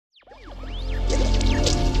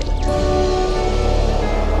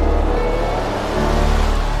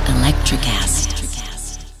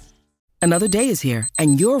Another day is here,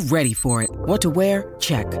 and you're ready for it. What to wear?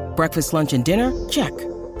 Check. Breakfast, lunch, and dinner? Check.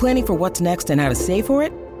 Planning for what's next and how to save for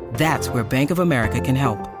it? That's where Bank of America can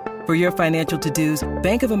help. For your financial to-dos,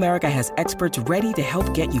 Bank of America has experts ready to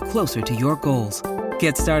help get you closer to your goals.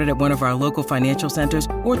 Get started at one of our local financial centers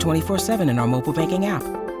or 24/7 in our mobile banking app.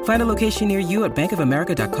 Find a location near you at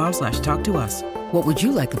bankofamerica.com/talktous. What would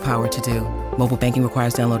you like the power to do? Mobile banking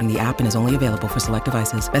requires downloading the app and is only available for select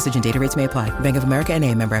devices. Message and data rates may apply. Bank of America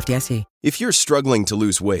N.A., member FDIC. If you're struggling to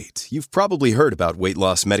lose weight, you've probably heard about weight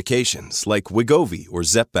loss medications like Wegovy or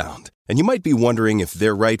Zepbound, and you might be wondering if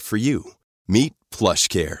they're right for you. Meet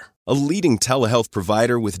PlushCare, a leading telehealth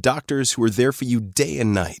provider with doctors who are there for you day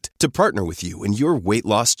and night to partner with you in your weight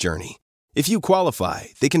loss journey. If you qualify,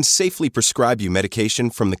 they can safely prescribe you medication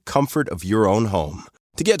from the comfort of your own home.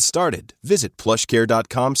 To get started, visit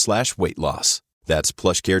plushcare.com/weight-loss. That's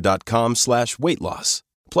plushcare.com/weight-loss.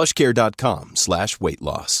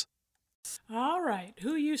 plushcare.com/weight-loss. All right,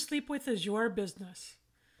 who you sleep with is your business.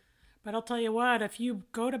 But I'll tell you what, if you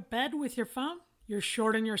go to bed with your phone, you're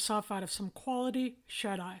shorting yourself out of some quality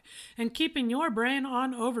shut-eye and keeping your brain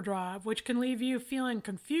on overdrive, which can leave you feeling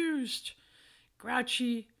confused,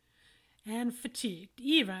 grouchy, and fatigued,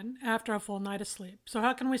 even after a full night of sleep. So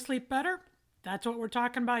how can we sleep better? That's what we're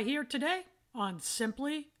talking about here today on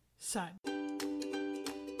Simply Said.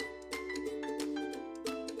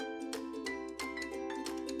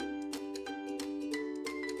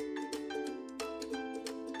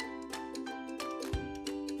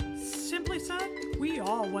 Simply said, we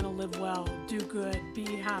all want to live well, do good,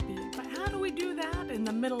 be happy. But how do we do that in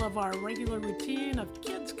the middle of our regular routine of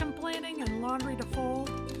kids complaining and laundry to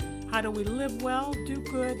fold? How do we live well, do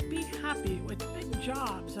good, be happy with big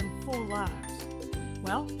jobs and full lives?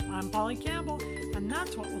 Well, I'm Polly Campbell, and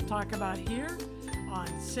that's what we'll talk about here on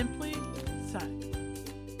Simply Said.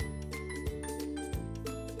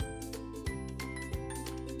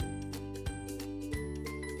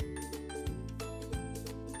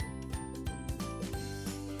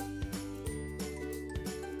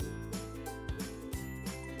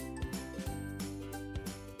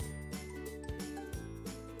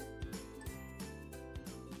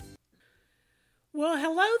 Well,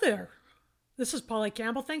 hello there. This is Polly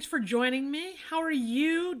Campbell. Thanks for joining me. How are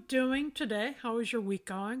you doing today? How is your week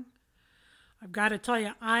going? I've got to tell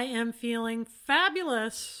you, I am feeling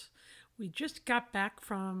fabulous. We just got back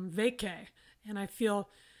from vacay, and I feel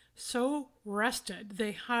so rested.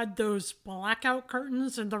 They had those blackout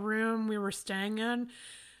curtains in the room we were staying in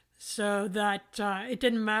so that it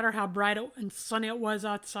didn't matter how bright and sunny it was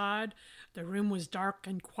outside. The room was dark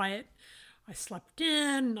and quiet. I slept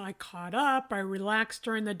in, I caught up, I relaxed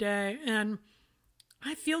during the day, and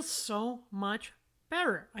I feel so much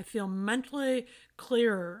better. I feel mentally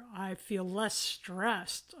clearer. I feel less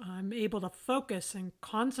stressed. I'm able to focus and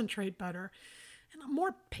concentrate better. And I'm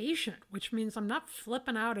more patient, which means I'm not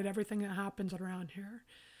flipping out at everything that happens around here.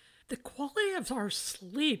 The quality of our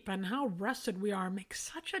sleep and how rested we are makes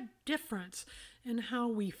such a difference in how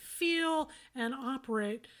we feel and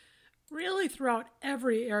operate really throughout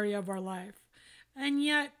every area of our life. And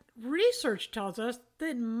yet, research tells us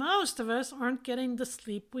that most of us aren't getting the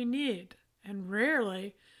sleep we need. And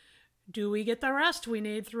rarely do we get the rest we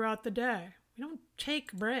need throughout the day. We don't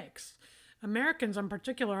take breaks. Americans in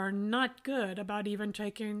particular are not good about even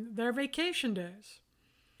taking their vacation days.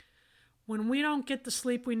 When we don't get the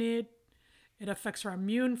sleep we need, it affects our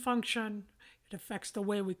immune function. It affects the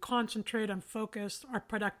way we concentrate and focus, our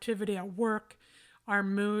productivity at work, our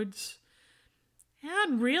moods,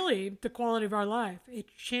 and really the quality of our life.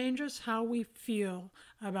 It changes how we feel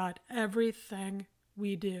about everything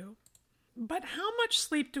we do. But how much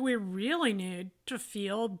sleep do we really need to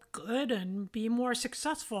feel good and be more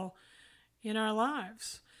successful in our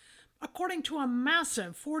lives? According to a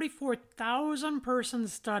massive 44,000 person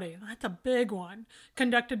study, that's a big one,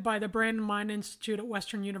 conducted by the Brain and Mind Institute at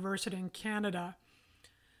Western University in Canada,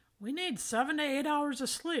 we need 7 to 8 hours of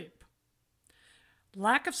sleep.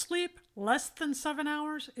 Lack of sleep, less than 7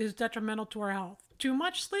 hours, is detrimental to our health. Too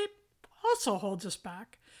much sleep also holds us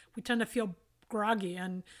back. We tend to feel groggy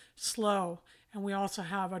and slow, and we also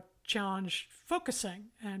have a challenge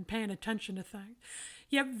focusing and paying attention to things.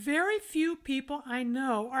 Yet very few people I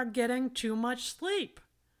know are getting too much sleep.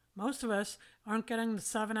 Most of us aren't getting the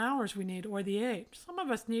 7 hours we need or the 8. Some of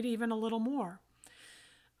us need even a little more.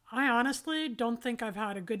 I honestly don't think I've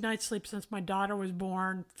had a good night's sleep since my daughter was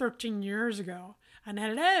born 13 years ago. And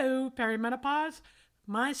hello, perimenopause,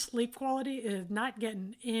 my sleep quality is not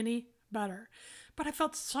getting any better. But I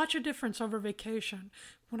felt such a difference over vacation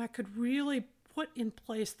when I could really put in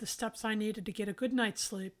place the steps I needed to get a good night's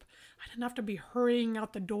sleep. I didn't have to be hurrying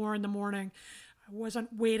out the door in the morning. I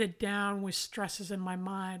wasn't weighted down with stresses in my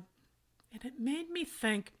mind. And it made me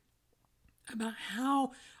think about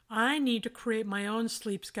how I need to create my own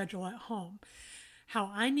sleep schedule at home,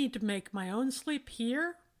 how I need to make my own sleep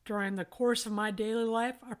here during the course of my daily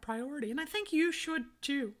life a priority. And I think you should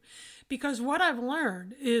too, because what I've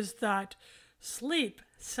learned is that sleep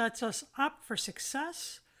sets us up for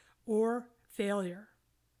success or failure.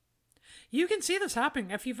 You can see this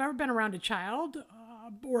happening if you've ever been around a child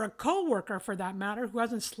or a coworker for that matter who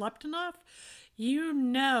hasn't slept enough. You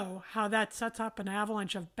know how that sets up an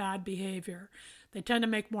avalanche of bad behavior. They tend to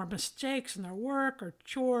make more mistakes in their work or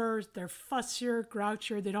chores. They're fussier,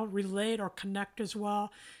 grouchier. They don't relate or connect as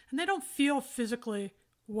well. And they don't feel physically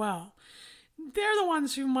well. They're the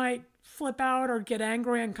ones who might flip out or get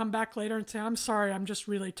angry and come back later and say, I'm sorry, I'm just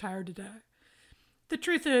really tired today. The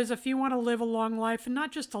truth is, if you want to live a long life, and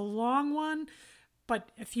not just a long one, but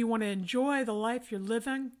if you want to enjoy the life you're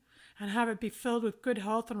living and have it be filled with good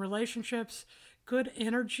health and relationships, good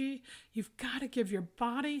energy, you've got to give your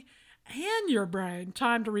body and your brain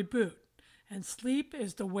time to reboot. And sleep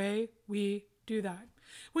is the way we do that.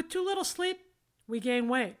 With too little sleep, we gain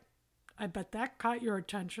weight. I bet that caught your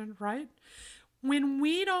attention, right? When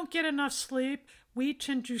we don't get enough sleep, we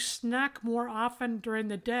tend to snack more often during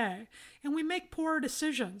the day, and we make poorer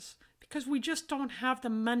decisions because we just don't have the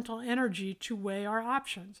mental energy to weigh our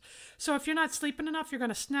options. So if you're not sleeping enough, you're going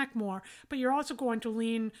to snack more, but you're also going to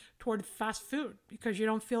lean toward fast food because you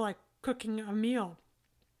don't feel like cooking a meal,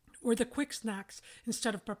 or the quick snacks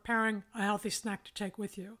instead of preparing a healthy snack to take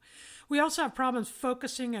with you. We also have problems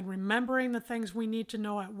focusing and remembering the things we need to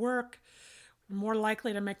know at work. We're more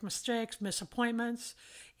likely to make mistakes, miss appointments,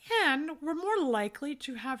 and we're more likely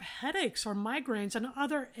to have headaches or migraines and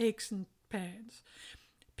other aches and pains.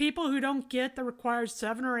 People who don't get the required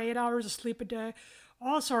 7 or 8 hours of sleep a day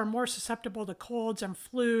also are more susceptible to colds and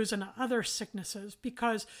flus and other sicknesses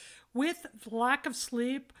because with lack of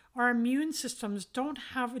sleep, our immune systems don't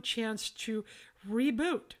have a chance to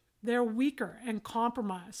reboot. They're weaker and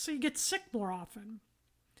compromised, so you get sick more often.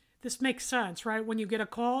 This makes sense, right? When you get a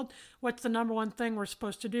cold, what's the number one thing we're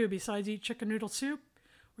supposed to do besides eat chicken noodle soup?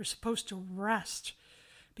 We're supposed to rest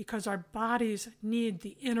because our bodies need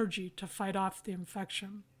the energy to fight off the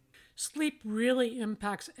infection. Sleep really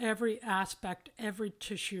impacts every aspect, every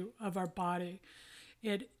tissue of our body.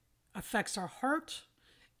 It affects our heart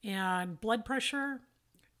and blood pressure,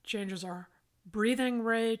 changes our breathing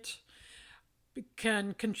rate,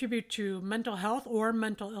 can contribute to mental health or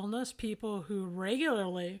mental illness. People who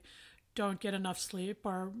regularly don't get enough sleep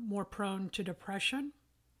are more prone to depression.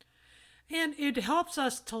 And it helps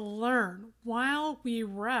us to learn while we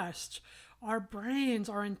rest. Our brains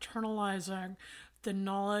are internalizing the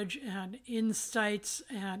knowledge and insights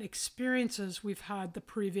and experiences we've had the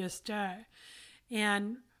previous day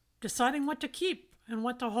and deciding what to keep and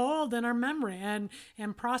what to hold in our memory and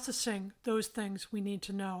processing those things we need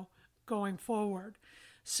to know going forward.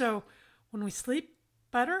 So when we sleep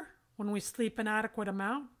better, when we sleep an adequate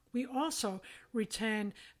amount, we also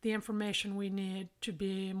retain the information we need to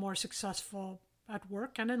be more successful at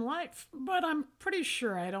work and in life. But I'm pretty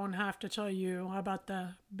sure I don't have to tell you about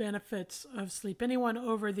the benefits of sleep. Anyone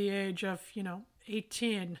over the age of,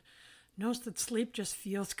 18 knows that sleep just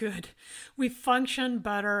feels good. We function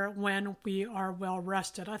better when we are well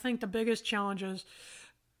rested. I think the biggest challenges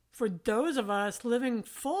for those of us living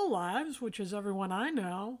full lives, which is everyone I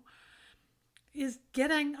know, is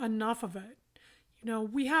getting enough of it.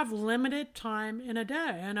 We have limited time in a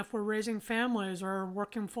day. And if we're raising families or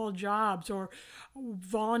working full jobs or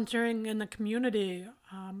volunteering in the community,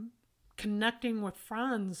 connecting with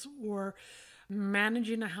friends or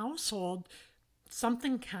managing a household,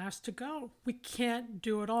 something has to go. We can't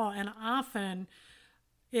do it all. And often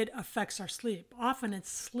it affects our sleep. Often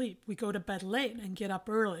it's sleep. We go to bed late and get up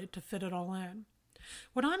early to fit it all in.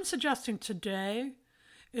 What I'm suggesting today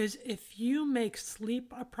is if you make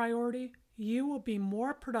sleep a priority, you will be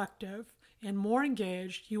more productive and more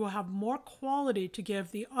engaged. You will have more quality to give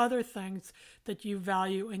the other things that you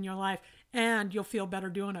value in your life, and you'll feel better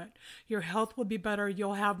doing it. Your health will be better,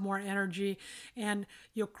 you'll have more energy, and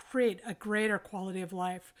you'll create a greater quality of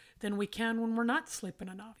life than we can when we're not sleeping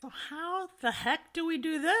enough. So how the heck do we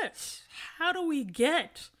do this? How do we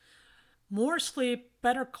get more sleep,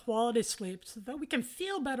 better quality sleep, so that we can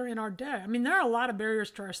feel better in our day? I mean, there are a lot of barriers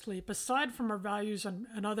to our sleep, aside from our values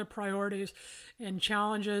and other priorities and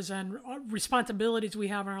challenges and responsibilities we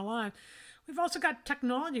have in our life. We've also got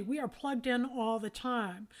technology. We are plugged in all the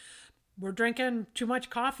time. We're drinking too much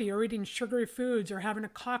coffee or eating sugary foods or having a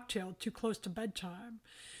cocktail too close to bedtime.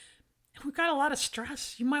 We've got a lot of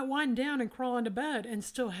stress. You might wind down and crawl into bed and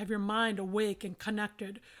still have your mind awake and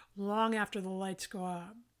connected long after the lights go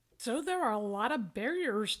out. So there are a lot of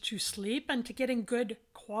barriers to sleep and to getting good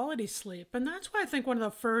quality sleep. And that's why I think one of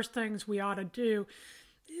the first things we ought to do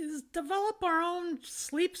is develop our own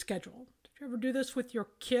sleep schedule. Did you ever do this with your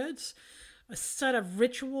kids? A set of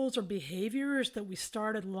rituals or behaviors that we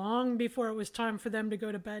started long before it was time for them to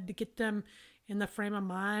go to bed to get them in the frame of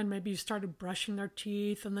mind. Maybe you started brushing their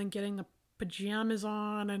teeth and then getting the pajamas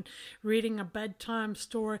on and reading a bedtime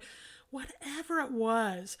story. Whatever it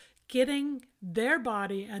was, getting their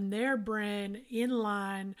body and their brain in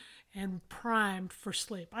line and primed for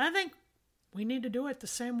sleep. I think we need to do it the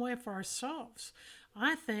same way for ourselves.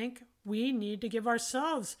 I think we need to give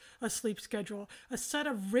ourselves a sleep schedule, a set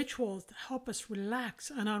of rituals to help us relax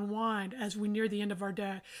and unwind as we near the end of our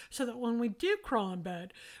day, so that when we do crawl in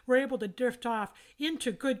bed, we're able to drift off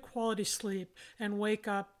into good quality sleep and wake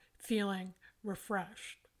up feeling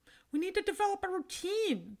refreshed. We need to develop a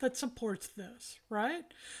routine that supports this, right?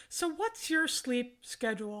 So what's your sleep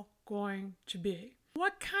schedule going to be?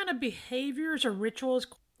 What kind of behaviors or rituals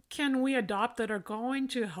can we adopt that are going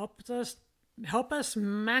to help us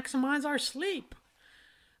maximize our sleep?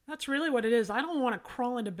 That's really what it is. I don't want to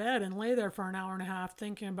crawl into bed and lay there for an hour and a half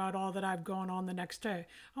thinking about all that I've going on the next day.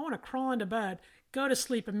 I want to crawl into bed, go to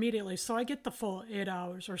sleep immediately so I get the full 8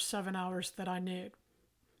 hours or 7 hours that I need.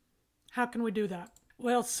 How can we do that?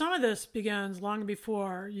 Well, some of this begins long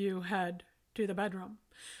before you head to the bedroom.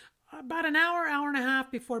 About an hour, hour and a half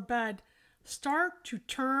before bed, start to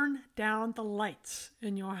turn down the lights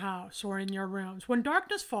in your house or in your rooms. When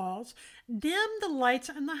darkness falls, dim the lights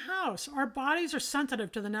in the house. Our bodies are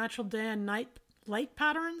sensitive to the natural day and night light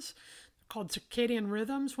patterns called circadian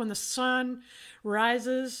rhythms. When the sun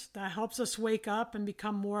rises, that helps us wake up and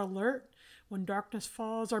become more alert. When darkness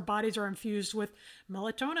falls, our bodies are infused with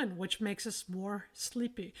melatonin, which makes us more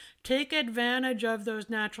sleepy. Take advantage of those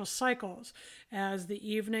natural cycles. As the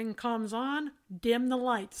evening comes on, dim the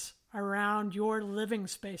lights around your living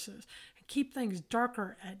spaces and keep things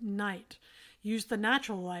darker at night. Use the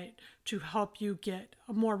natural light to help you get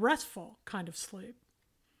a more restful kind of sleep.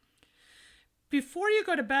 Before you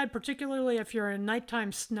go to bed, particularly if you're a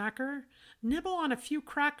nighttime snacker, nibble on a few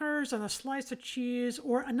crackers and a slice of cheese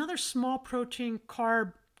or another small protein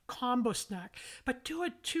carb combo snack, but do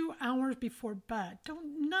it 2 hours before bed.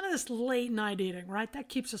 None of this late night eating, right? That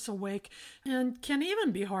keeps us awake and can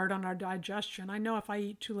even be hard on our digestion. I know if I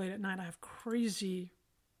eat too late at night, I have crazy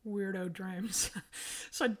weirdo dreams.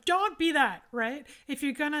 So don't be that, right? If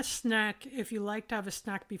you're gonna snack, if you like to have a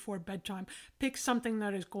snack before bedtime, pick something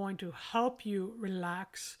that is going to help you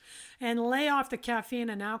relax and lay off the caffeine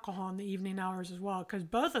and alcohol in the evening hours as well, because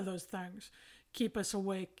both of those things keep us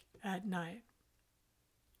awake at night.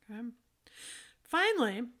 Okay.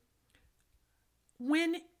 Finally,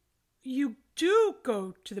 when you do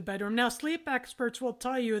go to the bedroom, now sleep experts will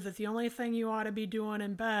tell you that the only thing you ought to be doing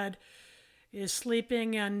in bed is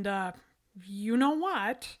sleeping and you know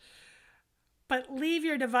what, but leave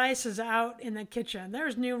your devices out in the kitchen.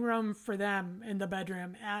 There's no room for them in the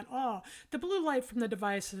bedroom at all. The blue light from the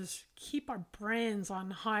devices keep our brains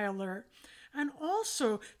on high alert. And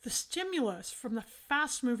also the stimulus from the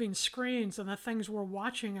fast-moving screens and the things we're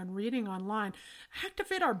watching and reading online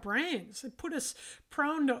activate our brains. They put us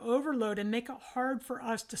prone to overload and make it hard for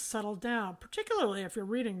us to settle down, particularly if you're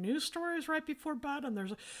reading news stories right before bed and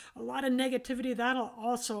there's a lot of negativity. That'll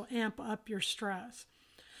also amp up your stress.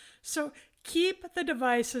 So keep the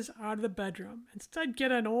devices out of the bedroom. Instead,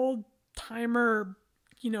 get an old timer,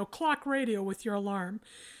 clock radio with your alarm.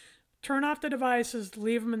 Turn off the devices,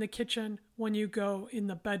 leave them in the kitchen when you go in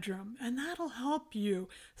the bedroom. And that'll help you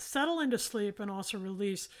settle into sleep and also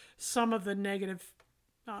release some of the negative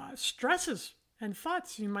stresses and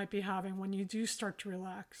thoughts you might be having when you do start to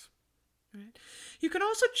relax. Right? You can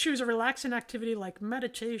also choose a relaxing activity like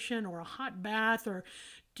meditation or a hot bath or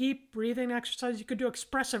deep breathing exercise. You could do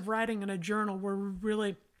expressive writing in a journal where we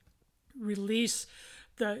really release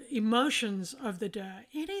the emotions of the day.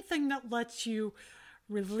 Anything that lets you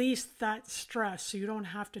release that stress so you don't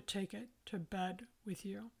have to take it to bed with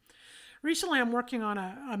you. Recently, I'm working on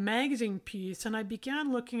a magazine piece, and I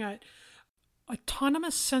began looking at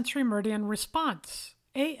autonomous sensory meridian response,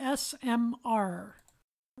 ASMR,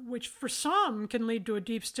 which for some can lead to a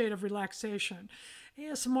deep state of relaxation.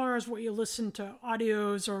 ASMR is what you listen to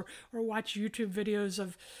audios or watch YouTube videos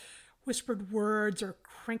of whispered words or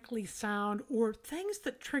crinkly sound or things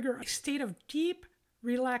that trigger a state of deep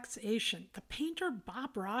relaxation. The painter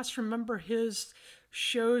Bob Ross, remember his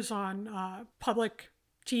shows on public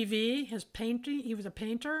TV, his painting? He was a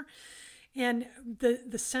painter. And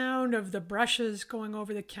the sound of the brushes going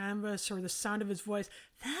over the canvas or the sound of his voice,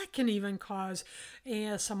 that can even cause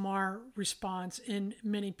ASMR response in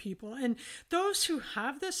many people. And those who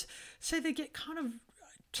have this say they get kind of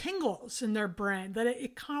tingles in their brain, that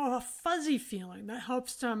it kind of a fuzzy feeling that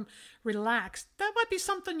helps them relax. That might be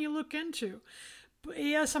something you look into.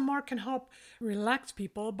 ASMR can help relax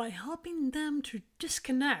people by helping them to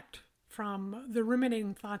disconnect from the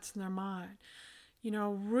ruminating thoughts in their mind.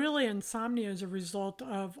 Really, insomnia is a result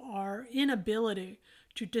of our inability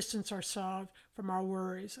to distance ourselves from our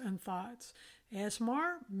worries and thoughts.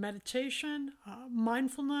 ASMR, meditation,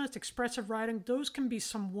 mindfulness, expressive writing, those can be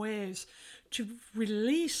some ways to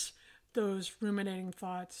release those ruminating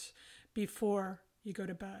thoughts before you go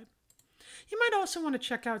to bed. You might also want to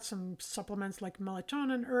check out some supplements like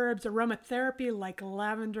melatonin, herbs, aromatherapy like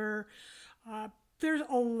lavender. There's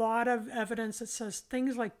a lot of evidence that says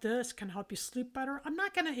things like this can help you sleep better. I'm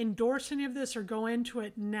not going to endorse any of this or go into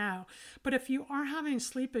it now, but if you are having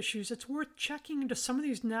sleep issues, it's worth checking into some of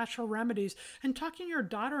these natural remedies and talking to your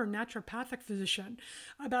daughter or naturopathic physician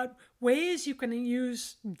about ways you can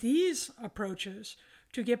use these approaches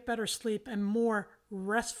to get better sleep and more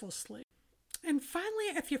restful sleep. And finally,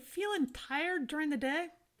 if you're feeling tired during the day,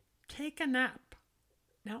 take a nap.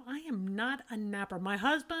 Now, I am not a napper. My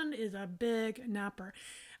husband is a big napper.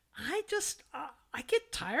 I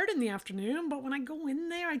get tired in the afternoon, but when I go in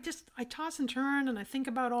there, I toss and turn and I think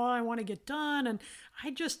about all I want to get done. And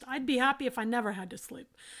I'd be happy if I never had to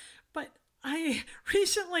sleep. But I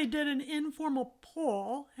recently did an informal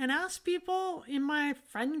poll and asked people in my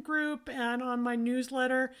friend group and on my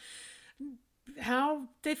newsletter how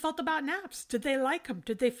they felt about naps. Did they like them?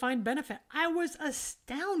 Did they find benefit? I was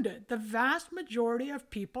astounded. The vast majority of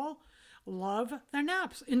people love their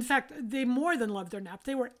naps. In fact, they more than love their naps.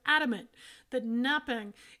 They were adamant that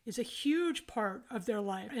napping is a huge part of their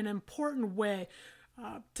life, an important way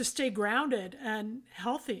to stay grounded and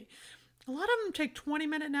healthy. A lot of them take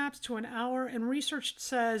 20-minute naps to an hour, and research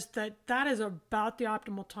says that is about the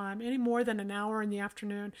optimal time. Any more than an hour in the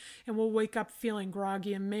afternoon, and we'll wake up feeling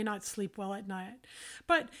groggy and may not sleep well at night.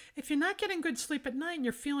 But if you're not getting good sleep at night and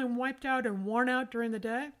you're feeling wiped out and worn out during the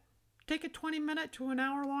day, take a 20-minute to an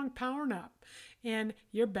hour-long power nap, and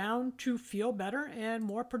you're bound to feel better and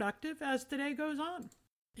more productive as the day goes on.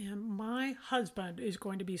 And my husband is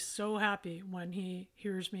going to be so happy when he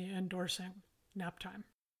hears me endorsing nap time.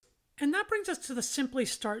 And that brings us to the Simply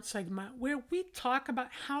Start segment, where we talk about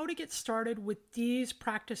how to get started with these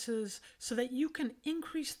practices so that you can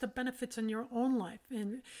increase the benefits in your own life.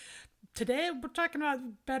 And today we're talking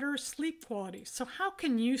about better sleep quality. So how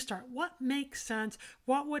can you start? What makes sense?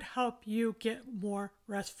 What would help you get more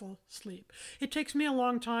restful sleep? It takes me a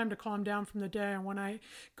long time to calm down from the day when I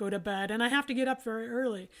go to bed, and I have to get up very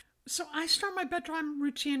early. So I start my bedtime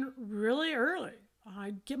routine really early.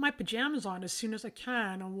 I get my pajamas on as soon as I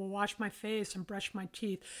can and will wash my face and brush my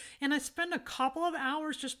teeth. And I spend a couple of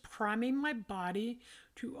hours just priming my body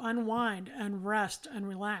to unwind and rest and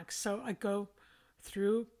relax. So I go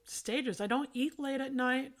through stages. I don't eat late at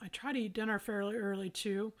night. I try to eat dinner fairly early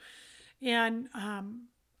too. And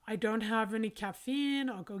I don't have any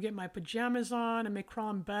caffeine. I'll go get my pajamas on. I may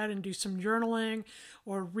crawl in bed and do some journaling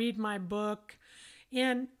or read my book.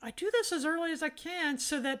 And I do this as early as I can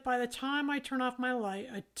so that by the time I turn off my light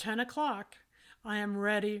at 10 o'clock, I am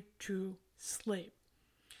ready to sleep.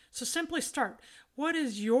 So simply start. What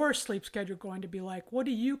is your sleep schedule going to be like? What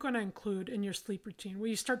are you going to include in your sleep routine? Will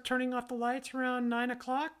you start turning off the lights around 9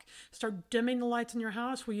 o'clock? Start dimming the lights in your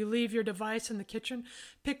house? Will you leave your device in the kitchen?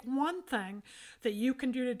 Pick one thing that you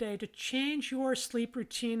can do today to change your sleep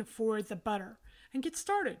routine for the better and get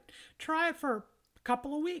started. Try it for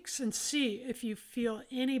couple of weeks and see if you feel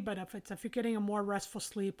any benefits, if you're getting a more restful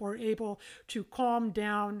sleep or able to calm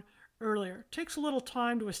down earlier. It takes a little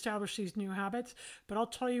time to establish these new habits, but I'll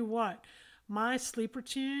tell you what, my sleep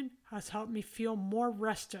routine has helped me feel more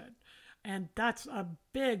rested, and that's a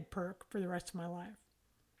big perk for the rest of my life.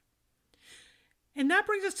 And that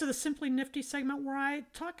brings us to the Simply Nifty segment, where I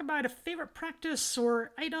talk about a favorite practice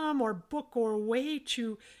or item or book or way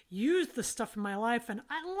to use the stuff in my life. And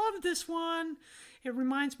I love this one. It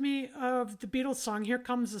reminds me of the Beatles song, Here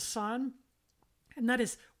Comes the Sun. And that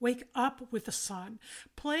is wake up with the sun.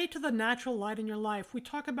 Play to the natural light in your life. We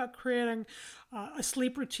talk about creating a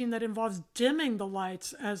sleep routine that involves dimming the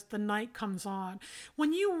lights as the night comes on.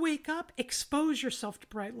 When you wake up, expose yourself to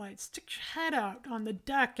bright lights. Stick your head out on the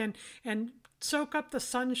deck and soak up the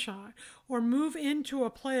sunshine, or move into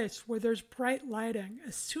a place where there's bright lighting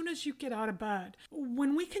as soon as you get out of bed.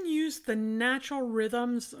 When we can use the natural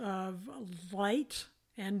rhythms of light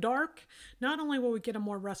and dark, not only will we get a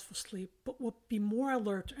more restful sleep, but we'll be more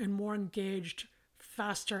alert and more engaged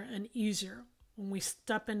faster and easier when we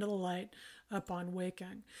step into the light upon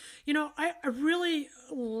waking. You know, I really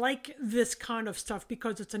like this kind of stuff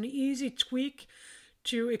because it's an easy tweak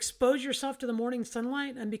to expose yourself to the morning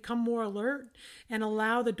sunlight and become more alert and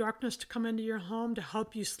allow the darkness to come into your home to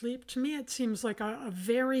help you sleep. To me, it seems like a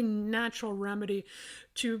very natural remedy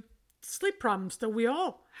to sleep problems that we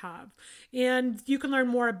all have. And you can learn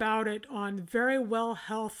more about it on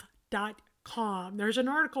verywellhealth.com. There's an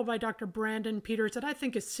article by Dr. Brandon Peters that I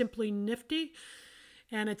think is simply nifty,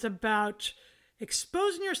 and it's about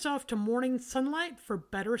exposing yourself to morning sunlight for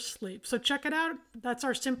better sleep. So check it out. That's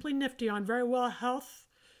our Simply Nifty on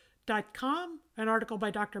verywellhealth.com, an article by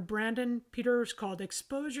Dr. Brandon Peters called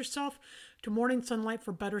Expose Yourself to Morning Sunlight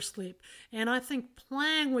for Better Sleep. And I think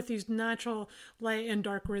playing with these natural light and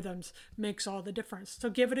dark rhythms makes all the difference. So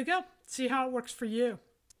give it a go. See how it works for you.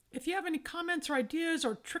 If you have any comments or ideas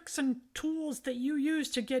or tricks and tools that you use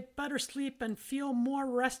to get better sleep and feel more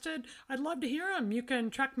rested, I'd love to hear them. You can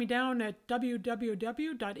track me down at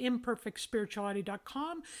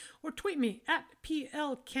www.imperfectspirituality.com or tweet me at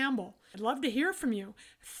PLCampbell. I'd love to hear from you.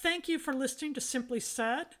 Thank you for listening to Simply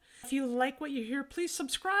Said. If you like what you hear, please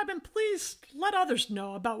subscribe and please let others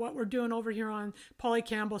know about what we're doing over here on Polly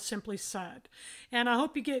Campbell Simply Said. And I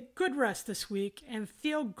hope you get good rest this week and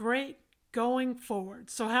feel great going forward.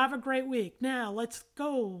 So have a great week. Now let's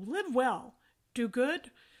go live well, do good,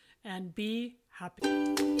 and be happy.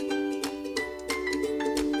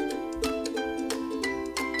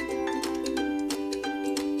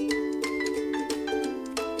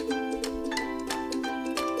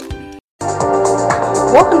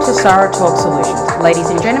 Welcome to Sarah Talk Solutions. Ladies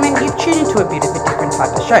and gentlemen, you've tuned into a bit of a different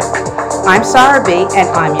type of show. I'm Sarah B and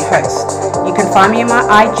I'm your host. You can find me on my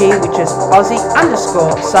IG, which is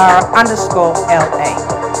Aussie_Sarah_LA.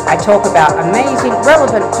 I talk about amazing,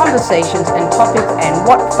 relevant conversations and topics and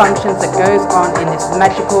what functions that goes on in this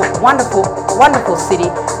magical, wonderful, wonderful city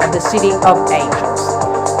of the City of Angels.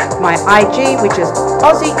 My IG, which is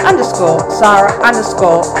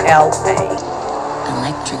Aussie_Sarah_LA.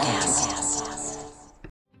 Electricast.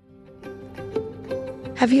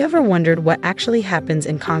 Have you ever wondered what actually happens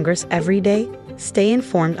in Congress every day? Stay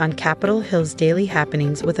informed on Capitol Hill's daily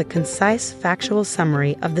happenings with a concise, factual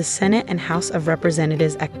summary of the Senate and House of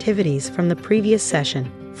Representatives' activities from the previous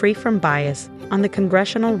session, free from bias, on the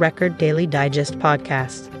Congressional Record Daily Digest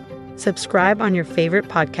podcast. Subscribe on your favorite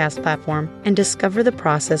podcast platform and discover the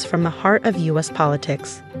process from the heart of U.S.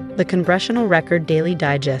 politics. The Congressional Record Daily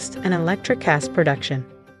Digest, an Electricast production.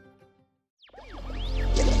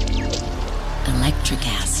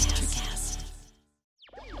 Electricast.